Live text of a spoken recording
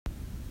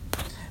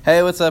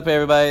Hey, what's up,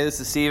 everybody? This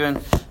is Steven.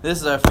 This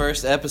is our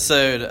first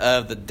episode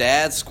of the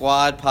Dad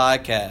Squad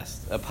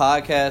podcast. A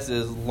podcast that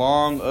is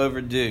long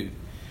overdue.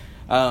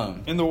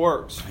 In the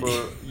works for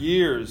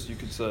years, you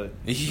could say.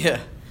 Yeah.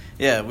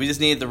 We just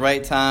needed the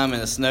right time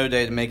and a snow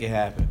day to make it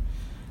happen.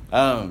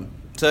 So,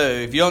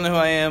 if you don't know who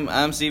I am,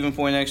 I'm Steven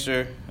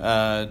Poindexter,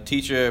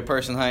 teacher at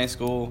Person High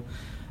School.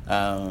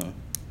 I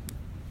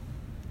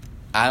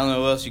don't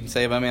know what else you can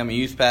say about me. I'm a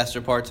youth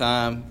pastor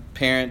part-time,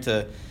 parent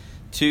to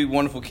two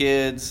wonderful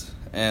kids,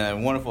 and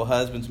a wonderful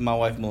husband to my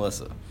wife,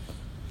 Melissa.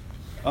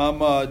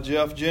 I'm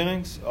Jeff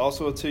Jennings,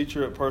 also a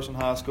teacher at Person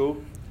High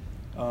School.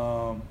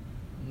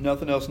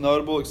 Nothing else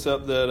notable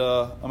except that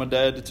I'm a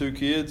dad to two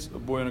kids, a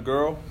boy and a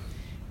girl,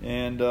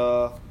 and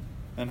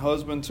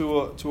husband to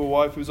a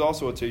wife who's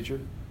also a teacher,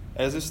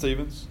 as is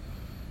Stevens.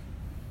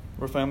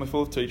 We're a family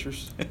full of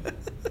teachers.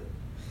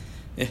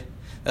 Yeah,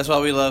 that's why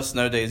we love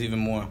snow days even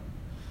more.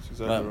 That's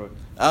exactly right.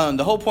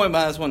 The whole point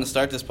behind us wanting to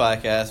start this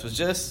podcast was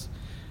just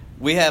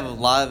we have a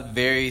lot of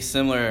very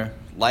similar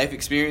life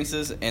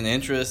experiences and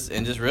interests,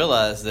 and just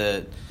realized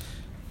that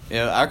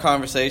our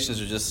conversations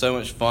are just so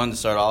much fun to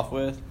start off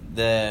with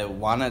that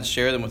why not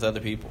share them with other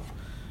people.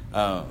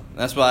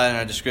 That's why in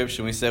our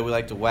description we said we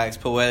like to wax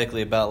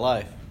poetically about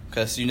life,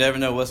 because you never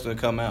know what's going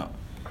to come out.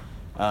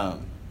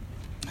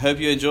 Hope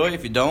you enjoy.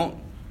 If you don't,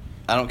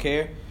 I don't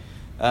care.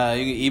 You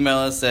can email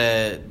us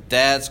at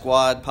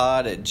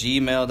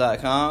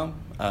dadsquadpod@gmail.com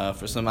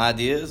for some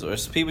ideas or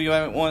some people you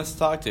might want us to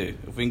talk to.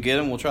 If we can get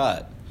them, we'll try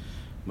it.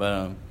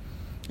 But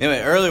anyway,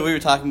 earlier we were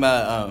talking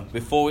about,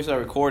 before we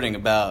started recording,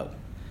 about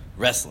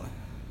wrestling,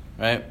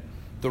 right?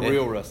 The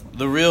real wrestling.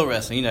 The real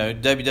wrestling,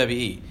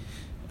 WWE.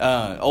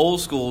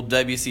 Old school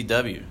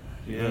WCW.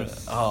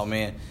 Yes. Oh,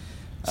 man.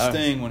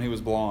 Sting when he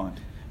was blonde.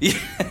 Yeah.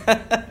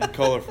 And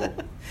colorful.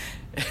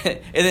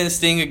 And then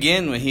Sting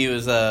again when he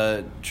was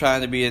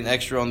trying to be an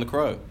extra on The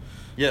Crow.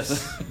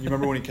 Yes. You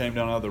remember when he came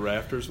down out of the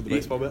rafters with the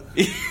baseball bat?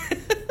 Do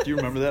you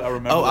remember that? I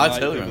remember. Oh, I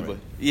totally remember.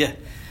 Yeah.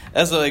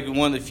 That's like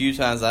one of the few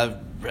times I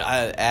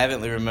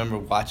avidly remember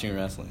watching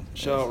wrestling.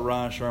 Shout out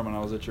Ryan Sherman. I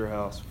was at your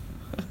house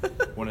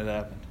when it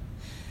happened.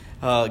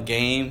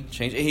 Game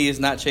changed. He has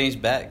not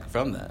changed back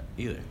from that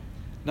either.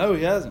 No,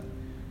 he hasn't.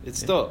 It's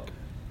stuck.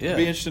 Yeah. It'd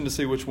be interesting to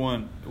see which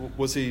one.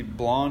 Was he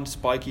blonde,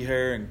 spiky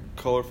hair, and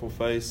colorful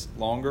face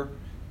longer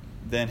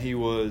than he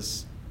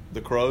was the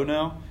Crow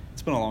now?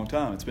 It's been a long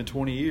time. It's been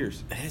 20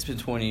 years. It's been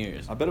 20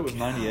 years. I bet it was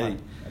 98. I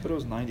bet it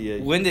was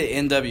 98. When did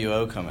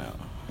NWO come out?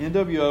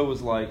 NWO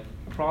was like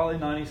probably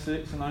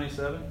 96 and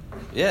 97.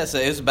 Yeah, so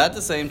it was about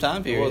the same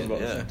time period. It was about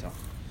the same time.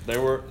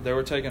 They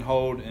were taking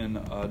hold in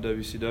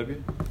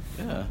WCW.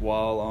 Yeah.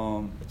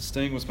 While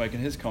Sting was making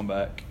his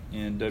comeback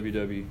in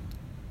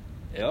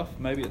WWF,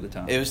 maybe at the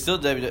time. It was still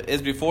WWF.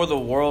 It's before the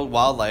World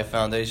Wildlife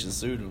Foundation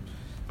sued him.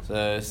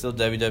 So it's still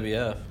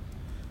WWF.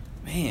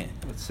 Man.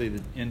 Let's see, the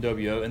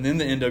NWO. And then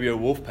the NWO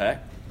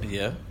Wolfpack.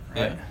 Yeah.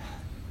 Right. Yeah.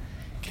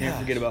 Can't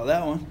forget about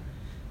that one.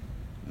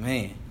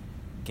 Man.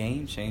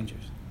 Game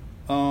changers.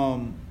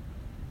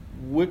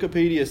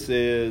 Wikipedia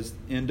says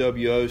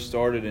NWO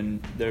started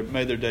and they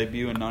made their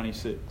debut in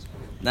 96.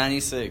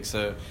 96.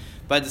 So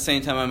about the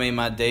same time I made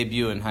my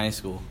debut in high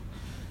school.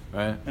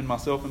 Right? And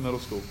myself in middle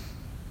school.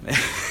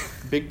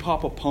 Big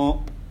Papa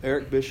Pump,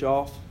 Eric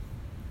Bischoff.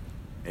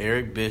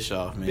 Eric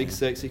Bischoff, man. Big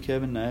sexy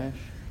Kevin Nash.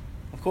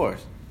 Of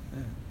course.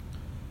 Yeah.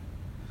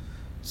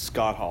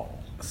 Scott Hall.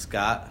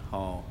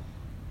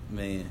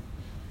 Man.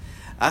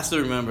 I still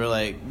remember,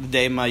 like, the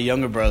day my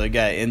younger brother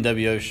got an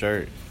NWO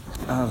shirt.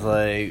 I was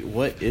like,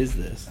 what is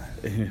this?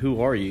 Who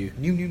are you?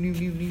 New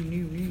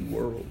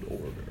world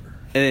order.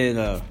 And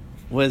then,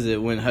 what is it,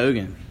 when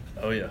Hogan?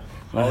 Oh, yeah.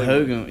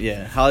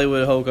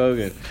 Hollywood Hulk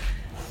Hogan.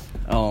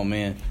 Oh,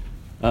 man.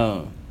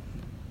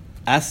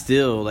 I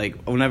still,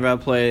 like, whenever I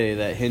play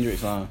that Hendrix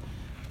song,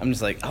 I'm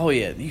just like, oh,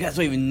 yeah, you guys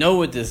don't even know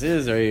what this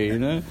is right here, you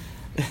know?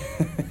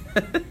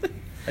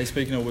 Hey,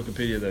 speaking of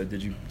Wikipedia, though,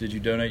 did you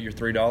donate your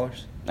 $3?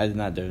 I did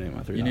not donate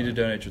my $3. You need to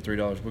donate your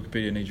 $3.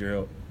 Wikipedia needs your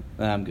help.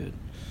 I'm good.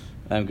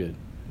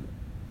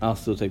 I'll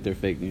still take their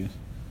fake news.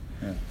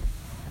 Yeah.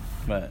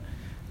 But,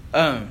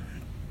 I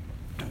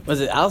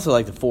also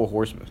like the Four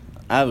Horsemen.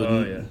 That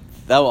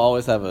will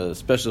always have a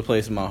special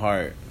place in my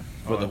heart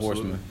for the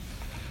Horsemen.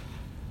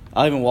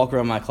 I'll even walk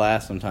around my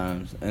class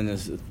sometimes and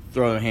just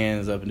throw their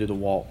hands up and do the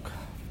walk.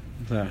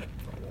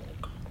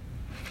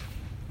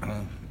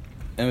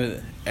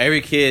 And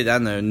every kid I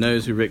know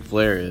knows who Ric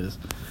Flair is.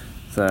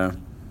 So.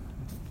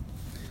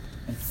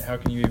 How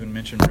can you even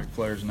mention Ric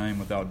Flair's name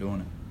without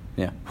doing it?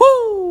 Yeah.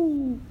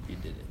 Woo! He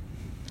did it.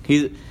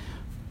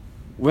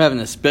 We're having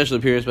a special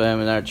appearance by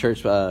him in our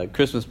church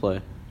Christmas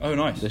play. Oh,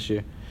 nice. This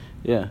year.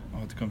 Yeah.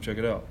 I'll have to come check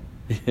it out.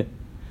 Yeah.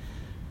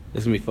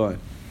 It's going to be fun.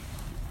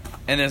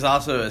 And there's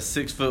also a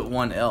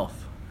 6'1" elf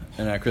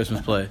in our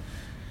Christmas play.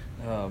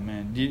 Oh,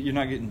 man. You're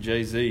not getting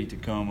Jay-Z to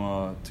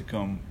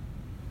come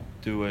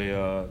do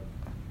a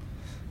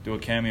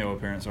cameo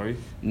appearance, are you?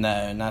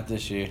 No, not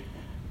this year.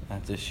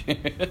 Did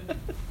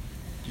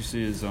you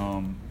see his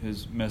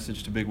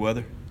message to Big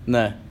Weather?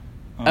 No.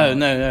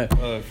 No.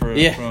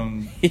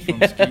 From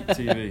Skeet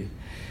TV.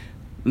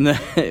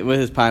 With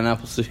his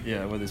pineapple suit.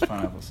 Yeah, with his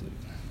pineapple suit.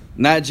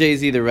 Not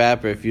Jay-Z the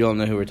rapper, if you don't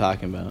know who we're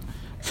talking about.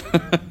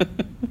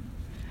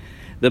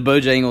 The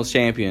Bojangles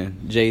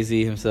champion,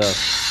 Jay-Z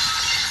himself.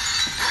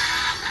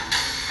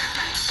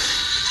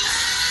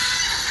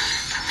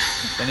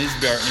 That needs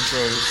to be our intro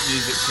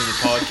music to the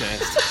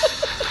podcast.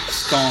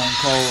 Stone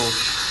Cold.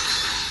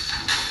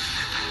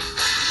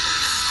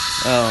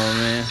 Oh,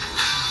 man.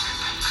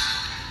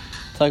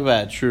 Talk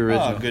about a true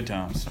original. Oh, good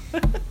times.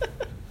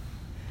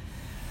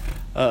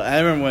 I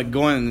remember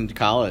going into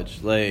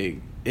college,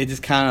 like, it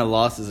just kind of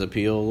lost its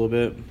appeal a little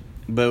bit.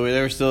 But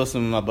there were still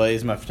some of my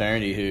buddies in my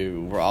fraternity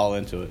who were all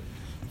into it.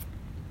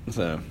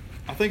 So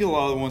I think a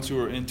lot of the ones who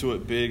were into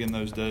it big in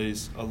those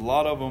days, a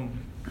lot of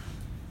them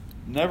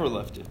never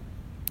left it.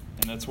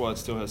 And that's why it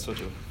still has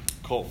such a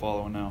cult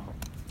following now.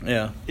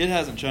 yeah. It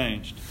hasn't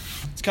changed.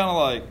 It's kind of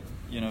like,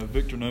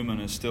 Victor Newman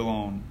is still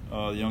on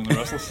Young and the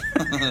Restless.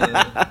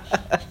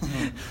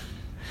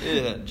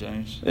 It hasn't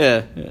changed.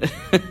 Yeah.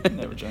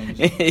 Never changed.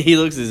 He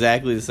looks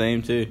exactly the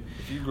same, too.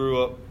 If you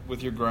grew up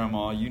with your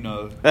grandma, you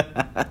know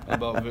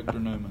about Victor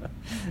Newman.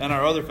 And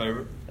our other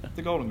favorite,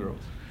 the Golden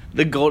Girls.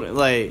 The Golden,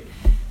 like,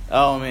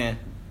 oh, man.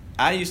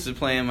 I used to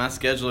plan my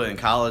schedule in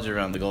college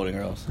around the Golden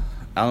Girls.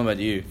 I don't know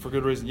about you. For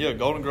good reason. Yeah,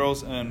 Golden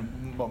Girls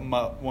and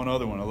my one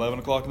other one, 11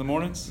 o'clock in the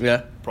mornings.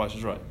 Yeah. Price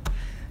is Right.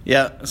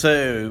 Yeah,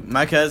 so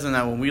my cousin and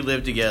I, when we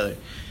lived together,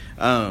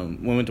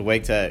 when we went to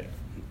Wake Tech,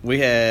 we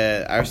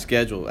had our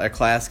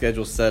class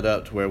schedule set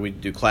up to where we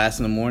do class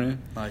in the morning,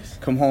 Nice.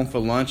 come home for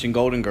lunch in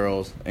Golden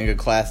Girls, and go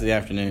class in the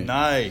afternoon.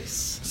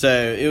 Nice.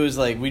 So it was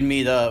like we'd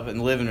meet up in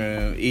the living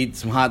room, eat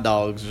some hot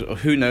dogs, or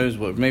who knows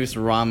what, maybe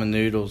some ramen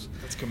noodles,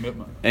 That's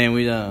commitment. and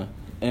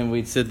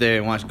we'd sit there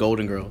and watch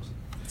Golden Girls.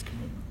 That's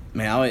commitment.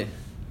 Man, I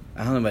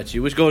don't know about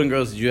you. Which Golden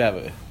Girls did you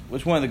have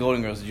Which one of the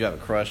Golden Girls did you have a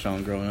crush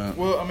on growing up?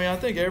 Well, I mean, I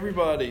think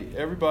everybody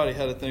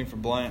had a thing for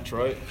Blanche,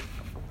 right?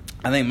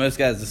 I think most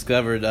guys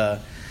discovered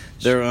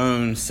their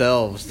own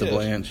selves to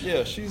Blanche.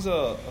 Yeah, she was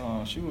a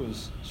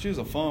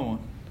fun one.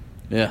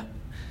 Yeah.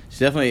 She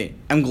definitely.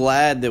 I'm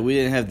glad that we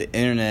didn't have the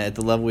internet at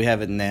the level we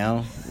have it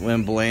now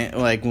when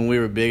we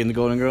were big in the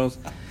Golden Girls,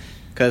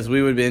 because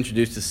we would be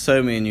introduced to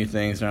so many new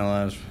things in our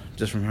lives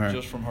just from her.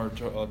 Just from her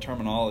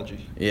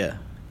terminology. Yeah.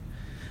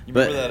 You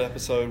remember that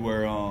episode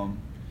where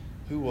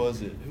who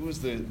was it? Who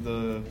was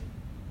the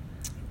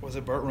was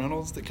it Burt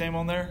Reynolds that came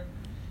on there?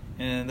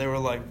 And they were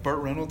like, Burt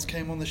Reynolds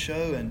came on the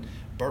show, and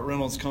Burt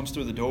Reynolds comes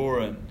through the door,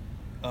 and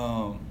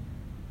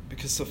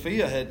because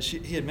Sophia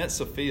he had met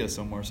Sophia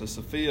somewhere, so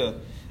Sophia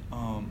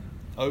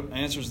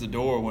answers the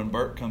door when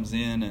Burt comes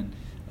in, and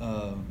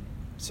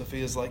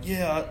Sophia's like,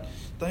 yeah,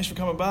 thanks for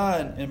coming by,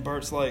 and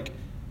Burt's like,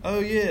 oh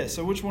yeah,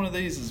 so which one of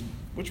these is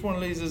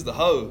the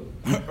hoe?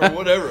 Or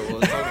whatever it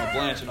was, talking about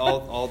Blanche, and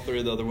all three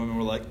of the other women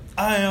were like,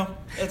 I am.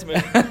 That's me.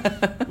 We'd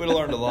have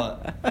learned a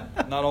lot.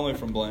 Not only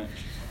from Blanche.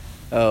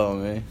 Oh,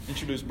 man.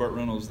 Introduced Burt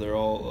Reynolds, they're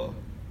all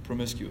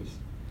promiscuous.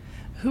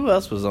 Who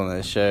else was on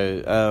that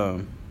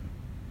show?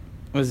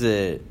 Was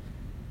it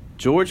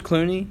George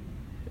Clooney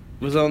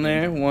was on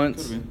there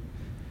once? Could have been.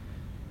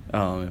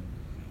 Oh, man.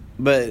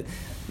 But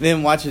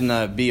then watching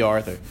B.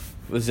 Arthur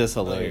was just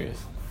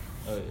hilarious.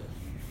 Oh, yeah.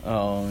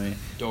 Oh, man.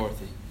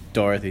 Dorothy.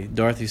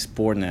 Dorothy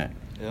Spornak.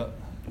 Yep.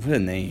 What a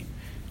name.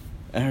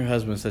 And her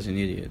husband's such an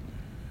idiot.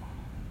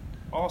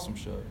 Awesome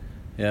show.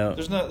 Yeah.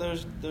 There's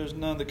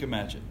none that can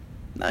match it.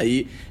 No,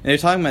 and they're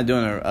talking about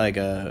doing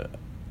a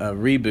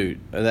reboot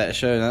of that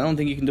show, and I don't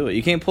think you can do it.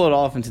 You can't pull it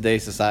off in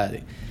today's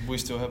society. We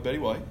still have Betty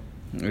White.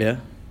 Yeah.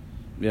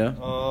 Yeah.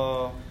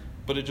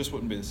 But it just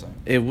wouldn't be the same.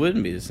 It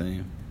wouldn't be the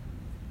same.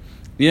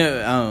 You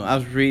know, I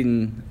was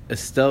reading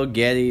Estelle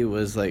Getty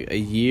was like a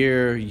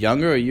year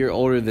younger, a year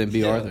older than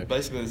B. Arthur.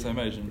 Basically the same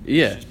age.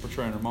 Yeah. She's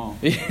portraying her mom.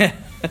 Yeah.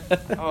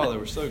 Oh, they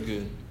were so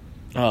good.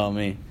 Oh,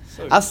 man.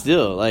 So I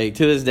still, like,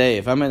 to this day,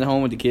 if I'm at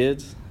home with the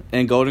kids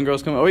and Golden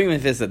Girls come on, or even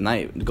if it's at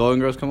night, the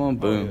Golden Girls come on,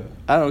 boom. yeah.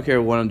 I don't care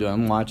what I'm doing.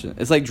 I'm watching.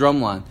 It's like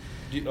Drumline.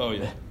 Oh,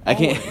 yeah. I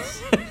can't.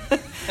 Always.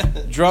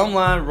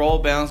 Drumline, roll,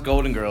 bounce,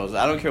 Golden Girls.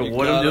 I don't care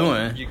what I'm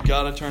doing. You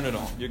gotta turn it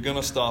on. You're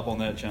gonna stop on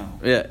that channel.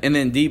 Yeah, and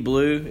then Deep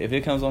Blue, if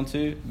it comes on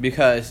too,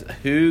 because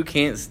who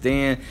can't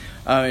stand,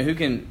 who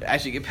can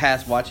actually get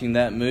past watching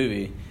that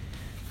movie?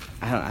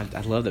 I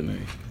love that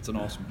movie. It's an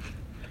awesome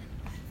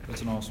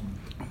one.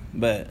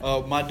 But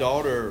when my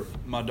daughter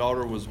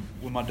was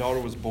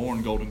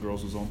born, Golden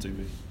Girls was on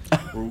TV.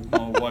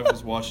 My wife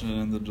was watching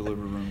it in the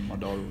delivery room when my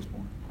daughter was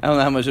born. I don't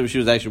know how much of it she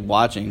was actually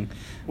watching.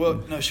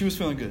 Well, no, she was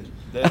feeling good.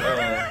 The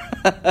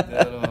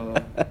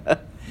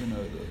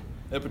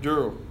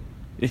epidural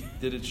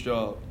did its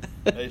job.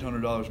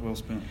 $800 well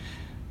spent.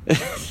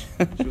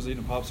 She was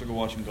eating a popsicle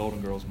watching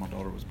Golden Girls when my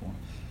daughter was born.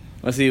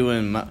 Let's see,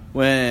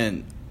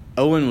 when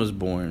Owen was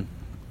born,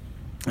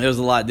 it was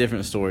a lot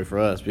different story for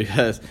us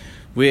because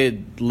we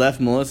had left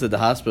Melissa at the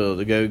hospital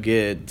to go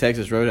get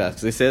Texas Roadhouse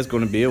because they said it's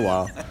going to be a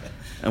while.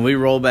 And we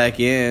roll back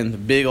in, the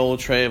big old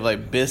tray of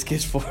like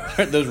biscuits for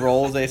those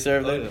rolls they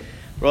served there. Oh, yeah.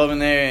 Roll up in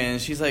there, and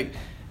she's like,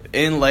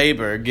 in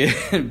labor,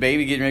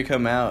 baby getting ready to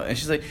come out, and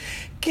she's like,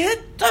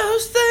 "Get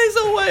those things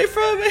away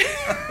from me!"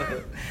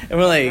 And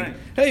we're like,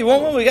 "Hey, you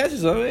want one? We got you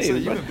some." Hey, so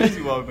you've been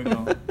busy while we've been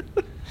gone.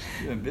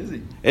 You've been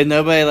busy. And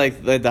nobody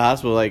like the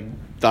hospital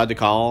thought to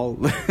call.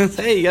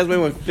 Hey, you guys may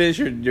want to finish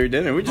your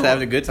dinner. We're just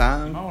having a good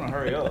time. I want to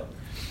hurry up.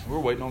 We're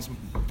waiting on some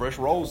fresh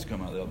rolls to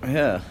come out of the oven.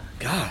 Yeah,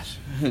 gosh,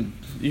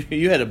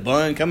 you had a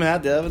bun coming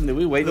out the oven.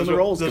 We waiting on the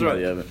rolls to come out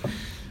the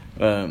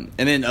oven.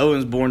 And then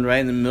Owen's born right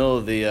in the middle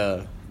of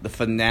the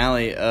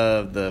finale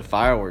of the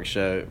fireworks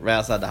show, right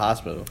outside the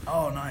hospital.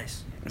 Oh,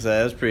 nice. So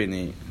that was pretty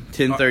neat.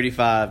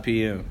 10:35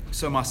 p.m.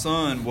 So my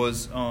son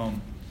was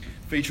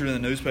featured in the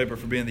newspaper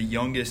for being the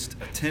youngest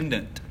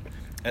attendant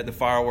at the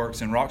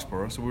fireworks in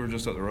Roxborough. So we were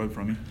just up the road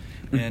from him.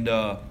 And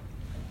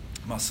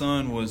my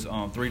son was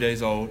 3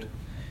 days old.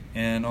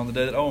 And on the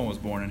day that Owen was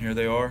born, and here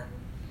they are,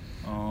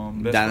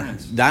 best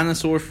friends.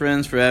 Dinosaur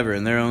friends forever,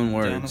 in their own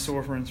words.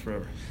 Dinosaur friends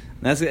forever.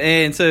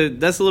 And so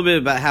that's a little bit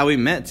about how we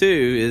met too.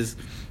 Is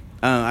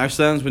our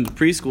sons went to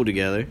preschool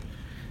together,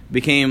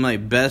 became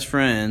like best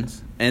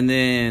friends, and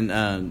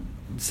then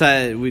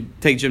decided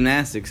we'd take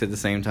gymnastics at the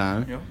same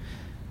time. Yeah.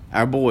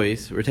 Our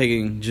boys were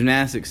taking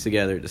gymnastics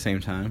together at the same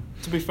time.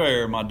 To be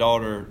fair, my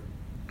daughter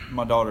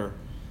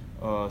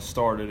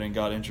started and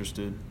got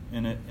interested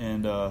in it,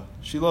 and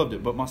she loved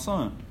it. But my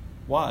son,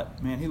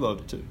 Wyatt, man, he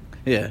loved it too.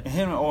 Yeah. And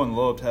him and Owen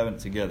loved having it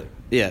together.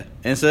 Yeah.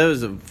 And so it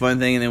was a fun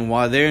thing. And then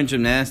while they're in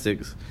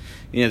gymnastics,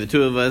 the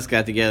two of us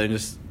got together and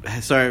just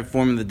started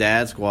forming the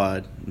dad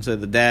squad. And so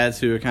the dads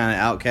who were kind of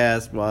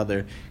outcast while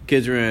their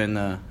kids were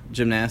in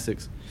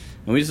gymnastics.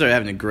 And we just started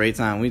having a great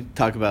time. We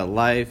talked about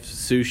life,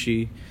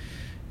 sushi,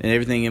 and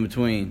everything in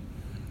between.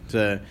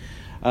 So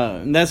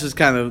and that's just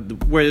kind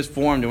of where this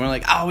formed. And we're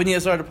like, we need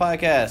to start a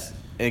podcast.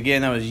 And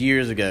again, that was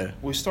years ago.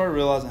 We started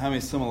realizing how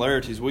many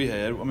similarities we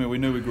had. I mean, we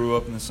knew we grew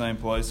up in the same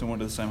place and went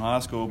to the same high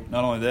school.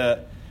 Not only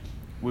that,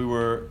 we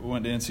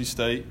went to NC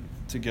State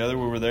together.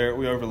 We were there.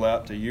 We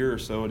overlapped a year or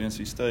so at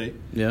NC State.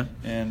 Yeah.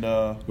 And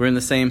we're in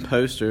the same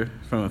poster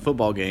from a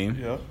football game.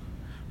 Yeah.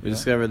 We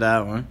discovered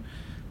that one.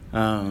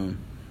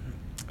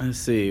 Let's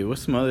see.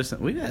 What's some other?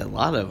 We had a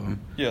lot of them.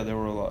 Yeah, there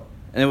were a lot.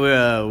 And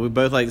we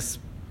both like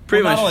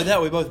pretty much. Not only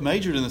that, we both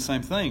majored in the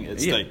same thing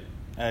at State.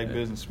 Ag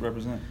business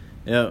represent.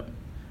 Yep.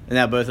 And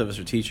now both of us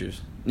are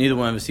teachers. Neither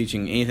one of us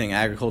teaching anything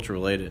agriculture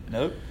related.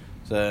 Nope.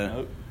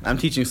 So I'm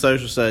teaching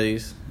social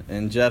studies,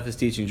 and Jeff is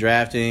teaching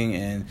drafting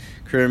and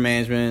career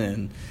management,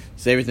 and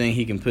it's everything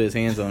he can put his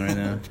hands on right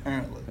now.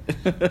 Apparently.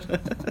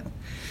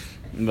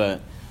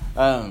 But,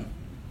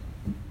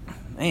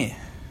 man,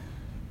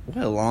 what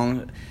a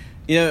long.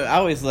 I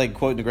always like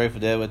quoting the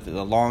Grateful Dead with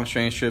the long,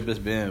 strange trip it's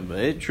been, but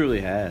it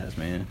truly has,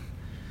 man.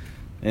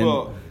 And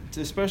well,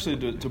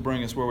 especially to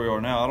bring us where we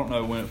are now, I don't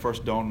know when it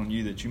first dawned on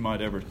you that you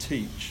might ever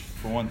teach,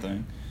 for one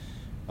thing.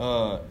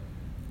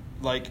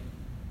 Like,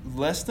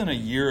 less than a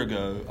year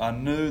ago, I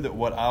knew that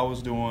what I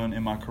was doing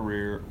in my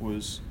career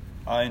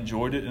I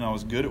enjoyed it and I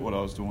was good at what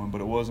I was doing, but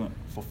it wasn't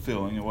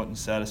fulfilling, it wasn't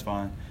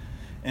satisfying.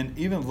 And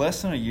even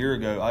less than a year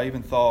ago, I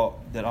even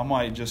thought that I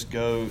might just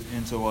go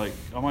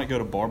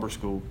to barber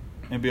school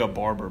and be a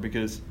barber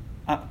because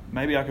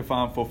maybe I could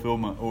find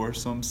fulfillment or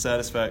some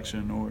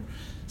satisfaction or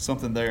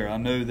something there. I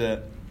knew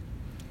that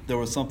there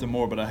was something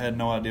more, but I had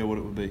no idea what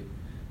it would be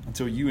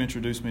until you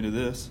introduced me to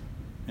this.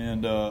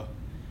 And,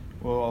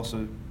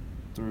 also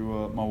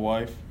through my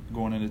wife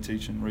going into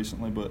teaching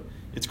recently. But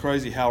it's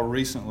crazy how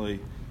recently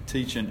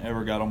teaching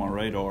ever got on my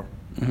radar.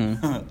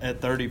 Mm-hmm. At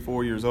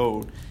 34 years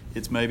old,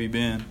 it's maybe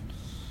been,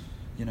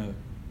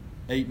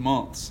 8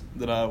 months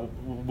that I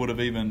would have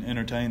even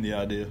entertained the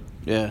idea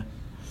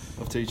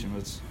of teaching.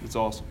 It's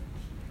awesome.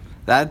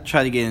 I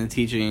tried to get into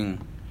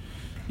teaching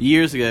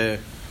years ago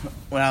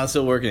when I was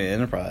still working at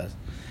Enterprise.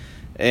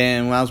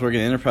 And when I was working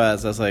at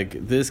Enterprise, I was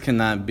like, this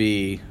cannot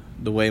be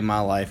the way my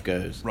life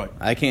goes. Right.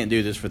 I can't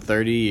do this for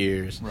 30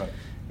 years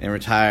and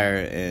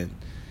retire. And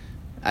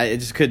I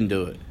just couldn't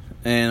do it.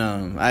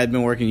 And I had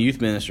been working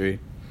youth ministry,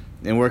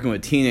 and working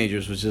with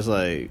teenagers was just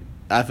like,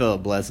 I felt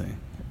a blessing.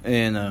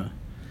 And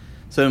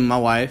so my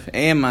wife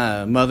and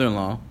my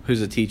mother-in-law,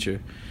 who's a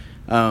teacher,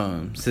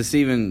 said,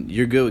 Stephen,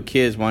 you're good with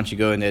kids. Why don't you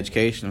go into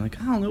education? I'm like,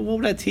 I don't know. What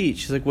would I teach?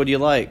 She's like, what do you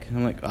like? And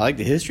I'm like, I like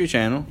the History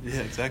Channel. Yeah,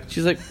 exactly.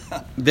 She's like,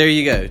 there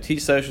you go.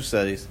 Teach social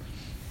studies.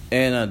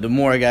 And the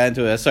more I got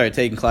into it, I started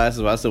taking classes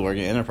while I was still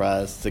working at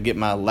Enterprise to get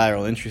my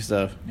lateral entry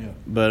stuff. Yeah.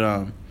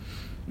 But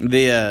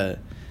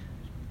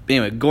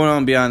anyway, going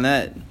on beyond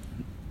that,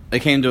 it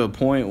came to a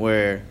point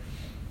where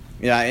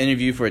I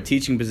interviewed for a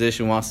teaching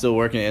position while still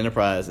working at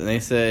Enterprise, and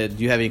they said,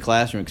 do you have any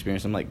classroom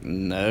experience? I'm like,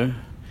 no.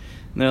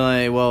 And they're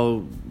like,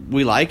 well,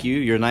 we like you.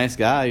 You're a nice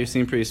guy. You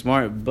seem pretty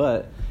smart.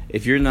 But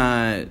if you're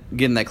not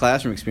getting that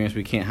classroom experience,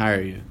 we can't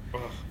hire you.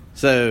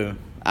 So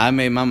I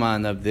made my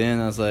mind up then.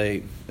 I was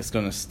like, it's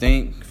going to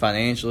stink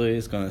financially.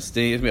 It's going to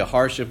stink. It's going to be a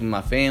hardship on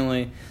my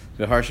family. It's going to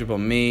be a hardship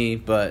on me.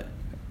 But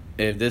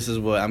if this is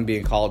what I'm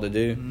being called to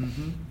do,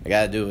 I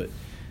got to do it.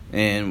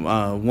 And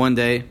one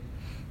day,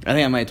 I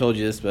think I might have told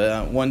you this,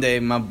 but one day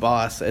my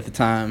boss at the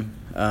time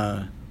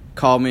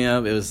called me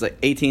up. It was like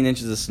 18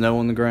 inches of snow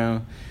on the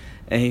ground.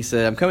 And he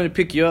said, I'm coming to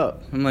pick you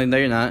up. I'm like, no,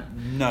 you're not.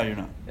 No, you're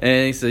not.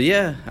 And he said,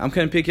 yeah, I'm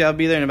coming to pick you up. I'll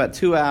be there in about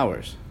 2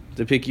 hours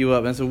to pick you up.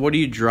 And I said, what are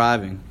you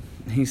driving?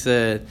 He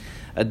said,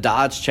 a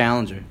Dodge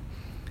Challenger.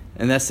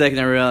 And that second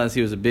I realized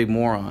he was a big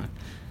moron.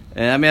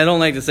 And I mean, I don't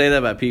like to say that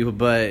about people,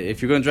 but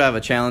if you're going to drive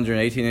a Challenger in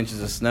 18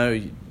 inches of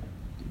snow,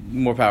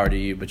 more power to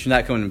you. But you're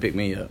not coming to pick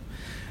me up.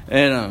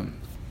 And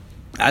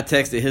I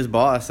texted his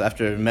boss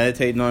after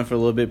meditating on it for a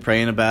little bit,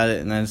 praying about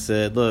it, and I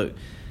said, look,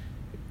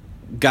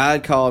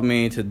 God called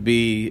me to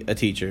be a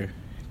teacher.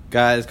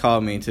 God has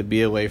called me to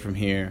be away from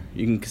here.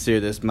 You can consider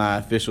this my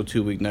official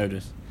 2-week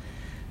notice.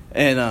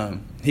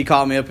 And he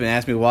called me up and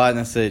asked me why, and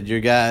I said, your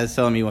guy is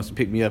telling me he wants to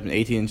pick me up in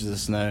 18 inches of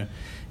snow.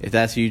 If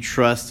that's who you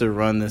trust to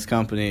run this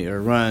company or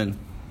run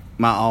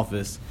my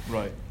office,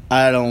 right,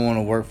 I don't want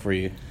to work for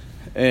you.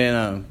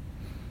 And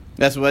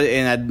that's what.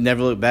 And I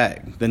never looked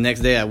back. The next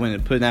day, I went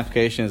and put an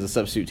application as a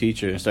substitute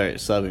teacher and started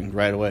subbing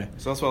right away.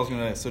 So that's what I was going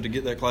to ask. So to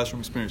get that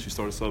classroom experience, you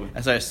started subbing. I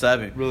started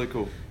subbing. Really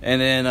cool.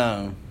 And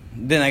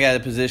then I got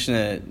a position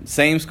at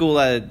same school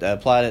I had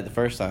applied at the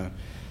first time.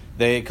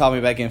 They called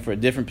me back in for a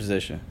different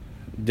position,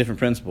 different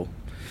principal,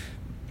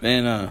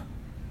 and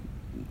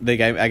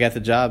I got the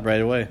job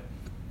right away.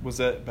 Was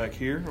that back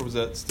here, or was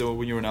that still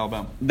when you were in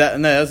Alabama?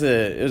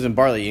 It was in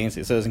Bartlett,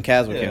 Yancey, so it was in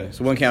Caswell County.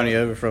 So one county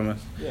over from us.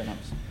 Yeah,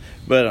 nice.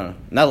 But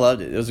and I loved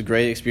it. It was a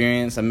great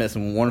experience. I met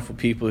some wonderful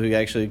people who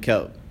actually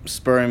kept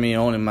spurring me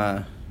on in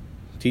my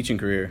teaching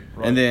career.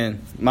 Right. And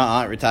then my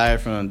aunt retired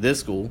from this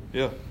school.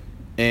 Yeah.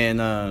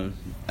 And I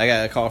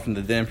got a call from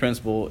the then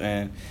principal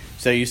and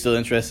said, are you still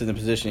interested in the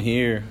position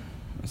here?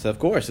 I said, of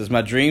course. It's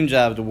my dream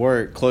job to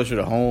work closer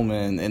to home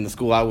and in the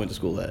school I went to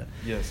school at.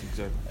 Yes,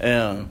 exactly.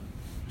 And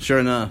sure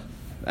enough,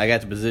 I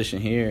got the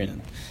position here,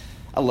 and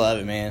I love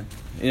it, man.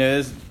 You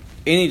know,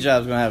 any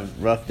job's going to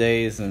have rough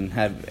days and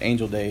have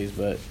angel days,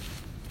 but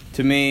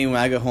to me, when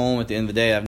I go home at the end of the day, I've